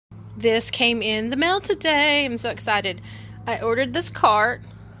This came in the mail today. I'm so excited. I ordered this cart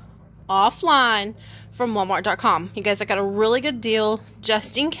offline from Walmart.com. You guys, I got a really good deal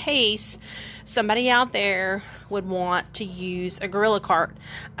just in case somebody out there would want to use a Gorilla cart.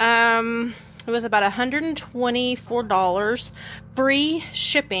 It was about $124, free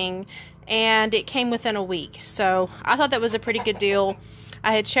shipping, and it came within a week. So I thought that was a pretty good deal.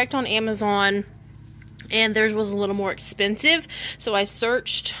 I had checked on Amazon and theirs was a little more expensive. So I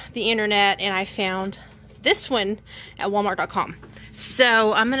searched the internet and I found this one at Walmart.com.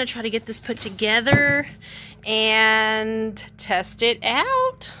 So I'm going to try to get this put together and test it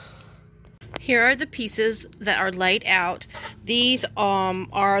out. Here are the pieces that are laid out. These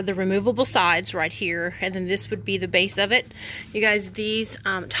are the removable sides right here, and then this would be the base of it. You guys, these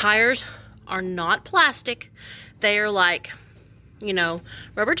tires are not plastic. They are like, you know,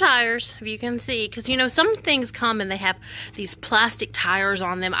 rubber tires, if you can see, because, you know, some things come and they have these plastic tires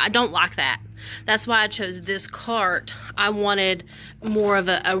on them. I don't like that. That's why I chose this cart. I wanted more of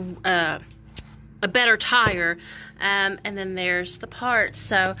a better tire, and then there's the parts.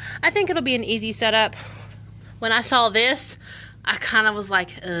 So I think it'll be an easy setup. When I saw this, I kind of was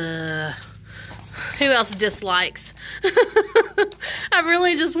like, who else dislikes? I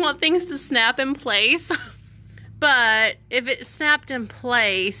really just want things to snap in place. But if it snapped in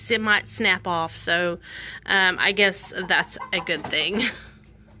place, it might snap off. So I guess that's a good thing.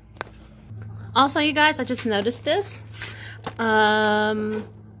 Also, you guys, I just noticed this.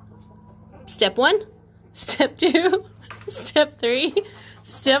 Step 1, step 2, step 3,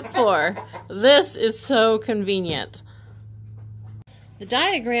 step 4. This is so convenient. The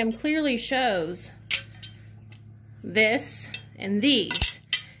diagram clearly shows this and these.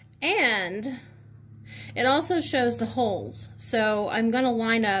 And it also shows the holes. So I'm going to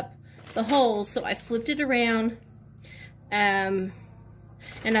line up the holes. So I flipped it around. And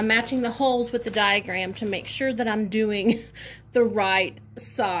I'm matching the holes with the diagram to make sure that I'm doing the right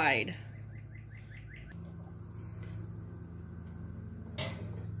side.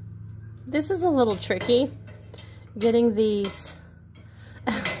 This is a little tricky. Getting these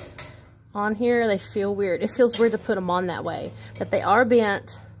on here, they feel weird. It feels weird to put them on that way. But they are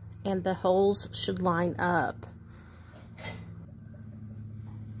bent and the holes should line up.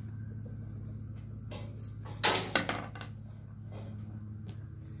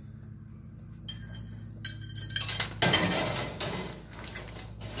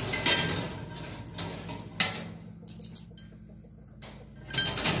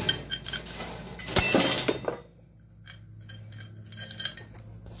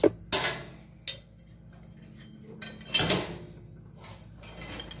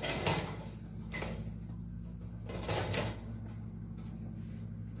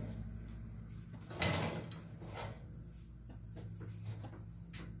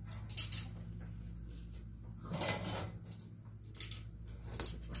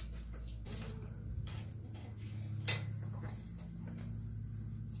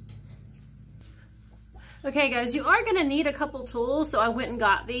 Okay guys, you are going to need a couple tools, so I went and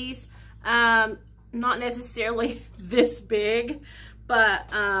got these. Not necessarily this big,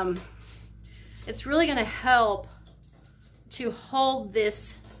 but it's really going to help to hold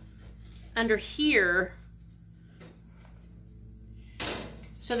this under here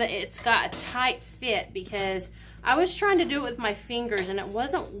so that it's got a tight fit, because I was trying to do it with my fingers and it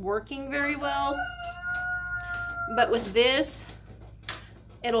wasn't working very well. But with this,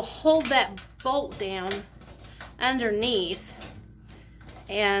 it'll hold that bolt down underneath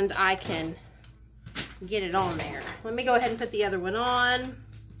and I can get it on there. Let me go ahead and put the other one on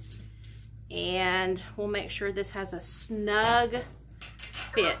and we'll make sure this has a snug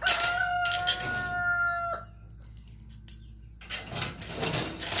fit.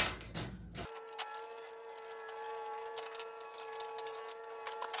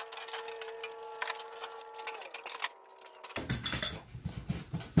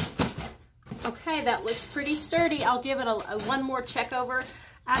 Okay, that looks pretty sturdy. I'll give it a one more check over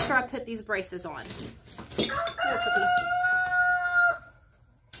after I put these braces on. Here, puppy.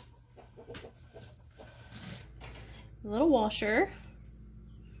 A little washer,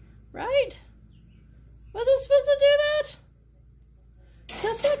 right? Was it supposed to do that?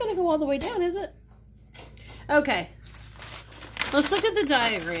 That's not going to go all the way down, is it? Okay, let's look at the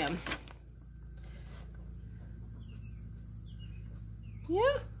diagram.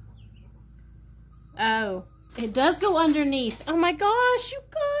 Yeah. Oh, it does go underneath. Oh my gosh, you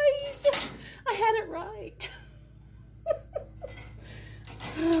guys, I had it right.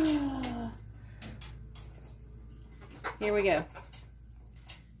 Here we go.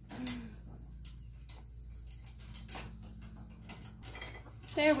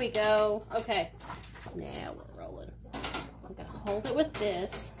 There we go. Okay, now we're rolling. I'm gonna hold it with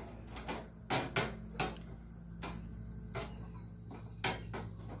this.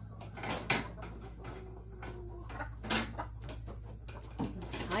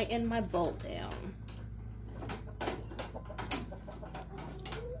 Tighten my bolt down.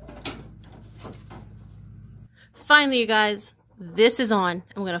 Finally, you guys, this is on.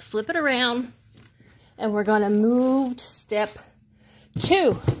 I'm gonna flip it around and we're gonna move to step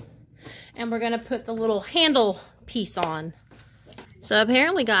 2. And we're gonna put the little handle piece on. So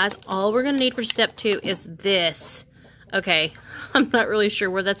apparently, guys, all we're gonna need for step 2 is this. Okay, I'm not really sure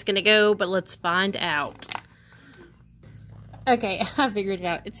where that's gonna go, but let's find out. Okay, I figured it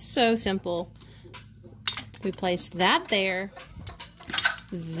out. It's so simple. We place that there,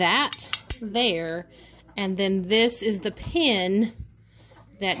 and then this is the pin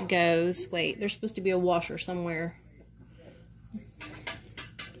that goes, wait, there's supposed to be a washer somewhere.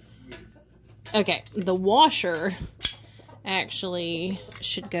 Okay, the washer actually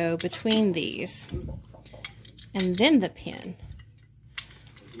should go between these. And then the pin.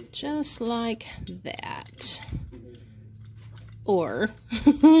 Just like that. Or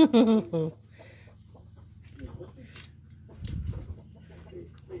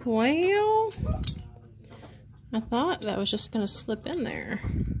well, I thought that was just going to slip in there.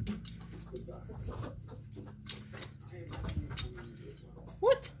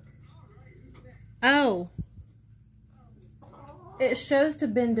 What? Oh. It shows to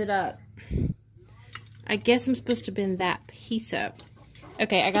bend it up. I guess I'm supposed to bend that piece up.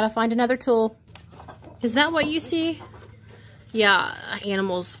 Okay, I gotta find another tool. Is that what you see? Yeah,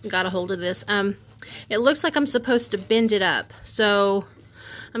 animals got a hold of this. It looks like I'm supposed to bend it up. So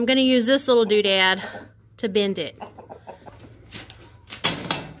I'm gonna use this little doodad to bend it.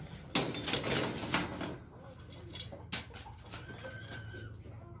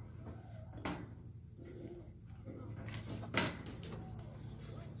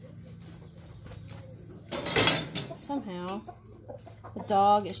 Somehow the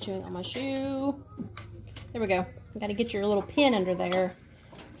dog is chewing on my shoe. There we go. You gotta get your little pin under there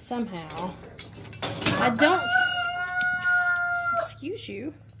somehow. Excuse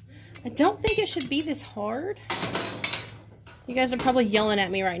you. I don't think it should be this hard. You guys are probably yelling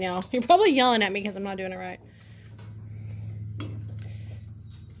at me right now. You're probably yelling at me because I'm not doing it right.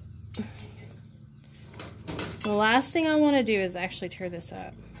 The last thing I want to do is actually tear this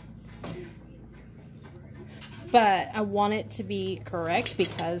up. But I want it to be correct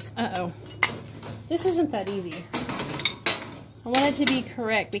because, this isn't that easy. I want it to be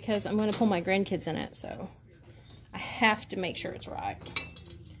correct because I'm going to pull my grandkids in it, so I have to make sure it's right.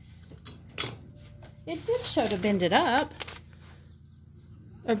 It did show to bend it up,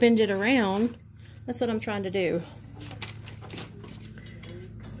 or bend it around. That's what I'm trying to do.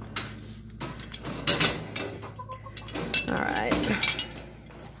 All right.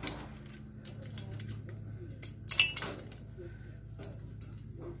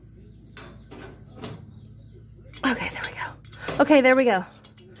 Okay, there we go. Okay, there we go.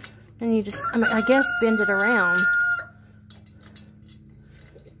 And you just, I guess, bend it around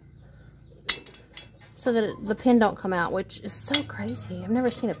so that the pin don't come out, which is so crazy. I've never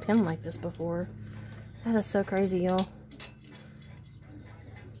seen a pin like this before. That is so crazy, y'all.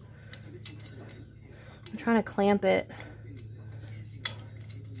 I'm trying to clamp it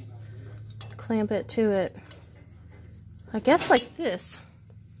to it. I guess like this.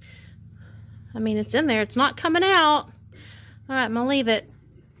 I mean, it's in there. It's not coming out. All right, I'm going to leave it.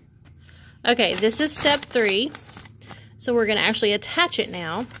 Okay, this is step 3. So we're going to actually attach it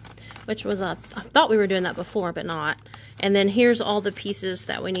now, which was, I thought we were doing that before, but not. And then here's all the pieces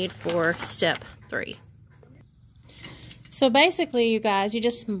that we need for step 3. So basically, you guys, you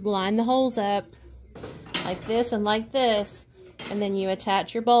just line the holes up like this and like this, and then you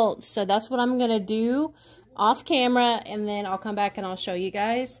attach your bolts. So that's what I'm going to do off camera, and then I'll come back and I'll show you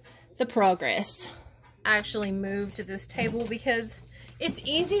guys the progress. I actually moved to this table because it's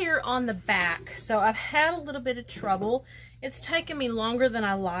easier on the back. So I've had a little bit of trouble. It's taken me longer than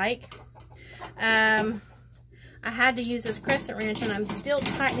I like. I had to use this crescent wrench, and I'm still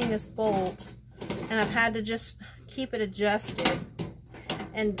tightening this bolt, and I've had to just keep it adjusted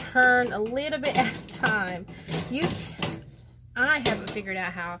and turn a little bit at a time. I haven't figured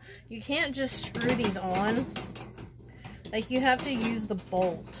out how. You can't just screw these on. Like, you have to use the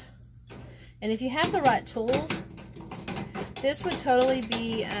bolt. And if you have the right tools, this would totally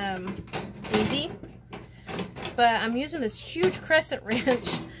be easy. But I'm using this huge crescent wrench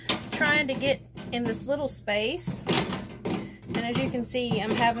trying to get in this little space. And as you can see, I'm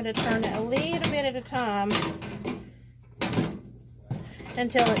having to turn it a little bit at a time.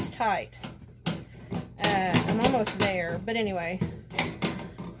 until it's tight. I'm almost there, but anyway.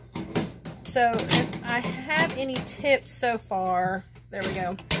 So if I have any tips so far, there we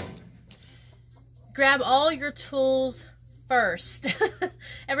go. Grab all your tools first.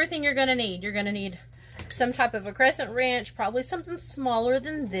 Everything you're gonna need. You're gonna need some type of a crescent wrench, probably something smaller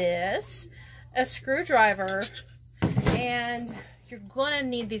than this, a screwdriver, and you're gonna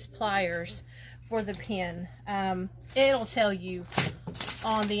need these pliers for the pin. It'll tell you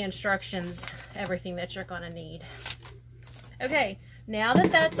on the instructions everything that you're gonna need. Okay, now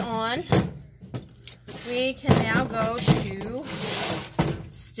that that's on, we can now go to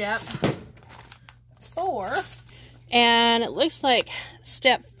step 4. And it looks like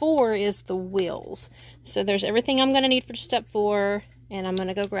step 4 is the wheels. So there's everything I'm going to need for step 4. And I'm going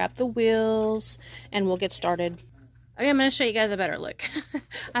to go grab the wheels and we'll get started. Okay, I'm going to show you guys a better look.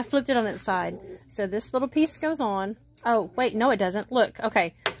 I flipped it on its side. So this little piece goes on. Oh, wait, no it doesn't. Look,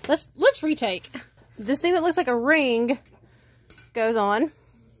 okay, let's retake. This thing that looks like a ring goes on.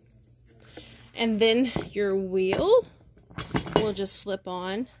 And then your wheel will just slip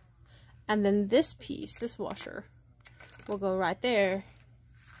on. And then this piece, this washer, will go right there.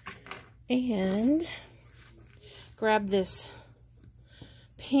 And grab this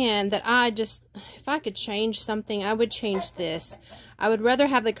pin that if I could change something, I would change this. I would rather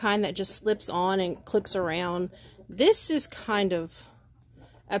have the kind that just slips on and clips around. This is kind of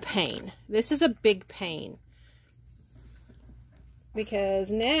a pain. This is a big pain. Because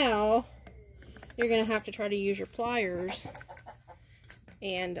now you're going to have to try to use your pliers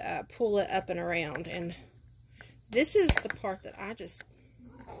and pull it up and around. And this is the part that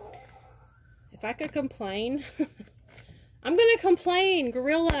if I could complain, I'm going to complain.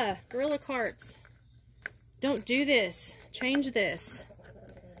 Gorilla carts. Don't do this. Change this.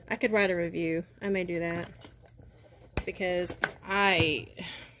 I could write a review. I may do that. Because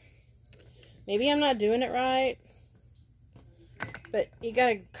maybe I'm not doing it right. But you got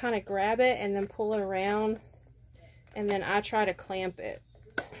to kind of grab it and then pull it around. And then I try to clamp it.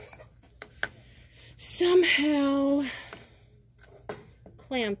 Somehow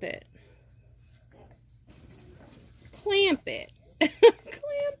clamp it. Clamp it.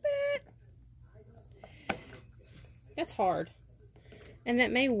 Clamp it. That's hard. And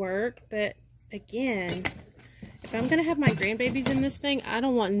that may work, but again, if I'm going to have my grandbabies in this thing, I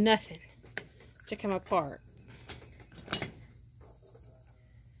don't want nothing to come apart.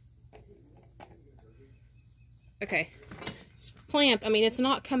 Okay. It's clamp. I mean, it's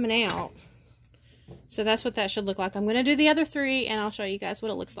not coming out. So that's what that should look like. I'm going to do the other 3 and I'll show you guys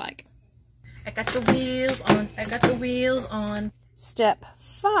what it looks like. I got the wheels on. I got the wheels on. Step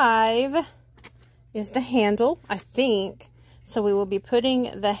 5 is the handle, I think. So we will be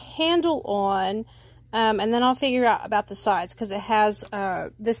putting the handle on. And then I'll figure out about the sides. Because it has,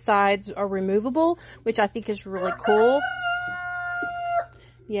 the sides are removable. Which I think is really cool.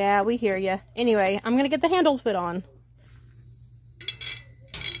 Yeah, we hear you. Anyway, I'm going to get the handle put on.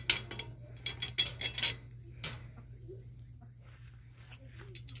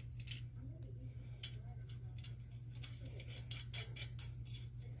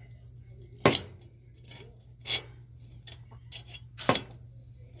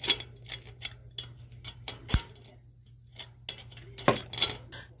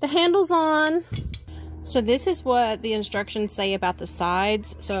 The handle's on. So this is what the instructions say about the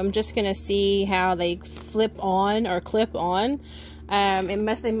sides. So I'm just going to see how they flip on or clip on.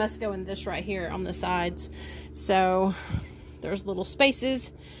 They must go in this right here on the sides. So there's little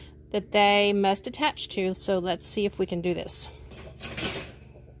spaces that they must attach to. So let's see if we can do this.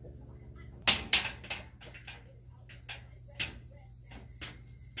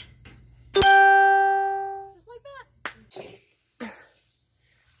 Just like that.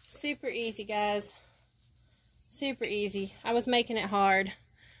 Super easy, guys. Super easy. I was making it hard.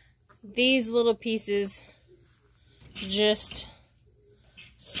 These little pieces just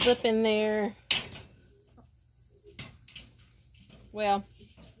slip in there. Well,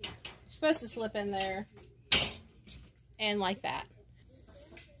 you're supposed to slip in there. And like that.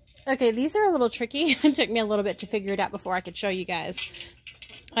 Okay, these are a little tricky. It took me a little bit to figure it out before I could show you guys.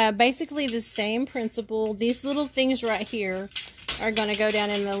 Basically the same principle. These little things right here are going to go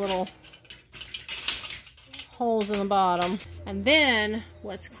down in the little holes in the bottom. And then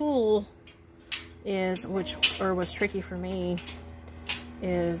what's cool is, was tricky for me,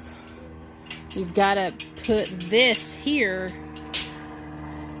 is you've got to put this here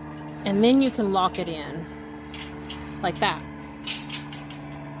and then you can lock it in like that.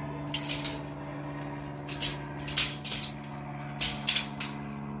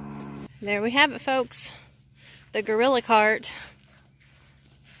 There we have it, folks. The gorilla cart.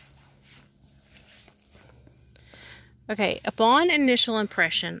 Okay, upon initial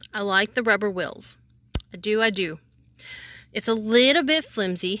impression, I like the rubber wheels. I do. It's a little bit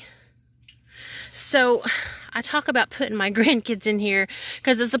flimsy. So I talk about putting my grandkids in here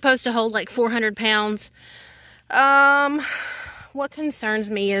because it's supposed to hold like 400 pounds. What concerns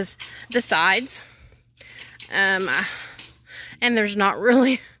me is the sides. And there's not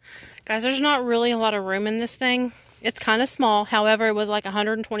really, guys, there's not really a lot of room in this thing. It's kind of small. However, it was like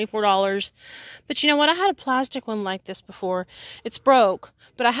 $124. But you know what? I had a plastic one like this before. It's broke,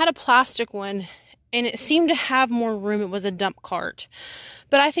 but I had a plastic one and it seemed to have more room. It was a dump cart.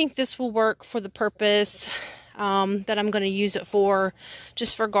 But I think this will work for the purpose that I'm going to use it for,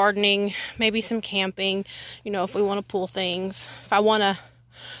 just for gardening, maybe some camping, you know, if we want to pull things. If I want to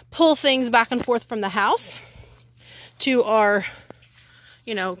pull things back and forth from the house to our,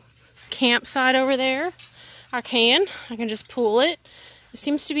 you know, campsite over there, I can just pull it. It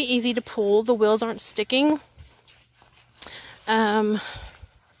seems to be easy to pull. The wheels aren't sticking. Yeah,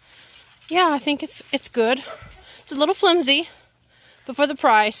 I think it's good. It's a little flimsy, but for the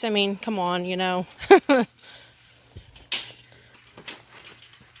price, I mean, come on, you know.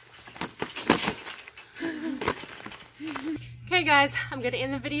 Okay guys, I'm going to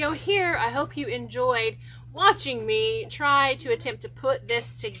end the video here. I hope you enjoyed watching me try to attempt to put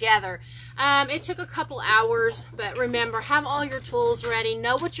this together. It took a couple hours, but remember, have all your tools ready,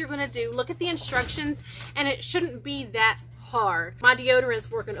 know what you're going to do, look at the instructions, and it shouldn't be that hard. My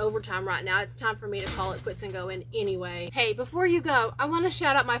deodorant's working overtime right now. It's time for me to call it quits and go in anyway. Hey, before you go, I want to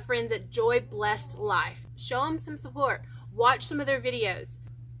shout out my friends at Joy Blessed Life. Show them some support. Watch some of their videos.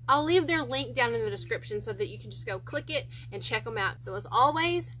 I'll leave their link down in the description so that you can just go click it and check them out. So as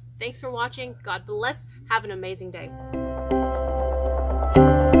always, thanks for watching. God bless. Have an amazing day.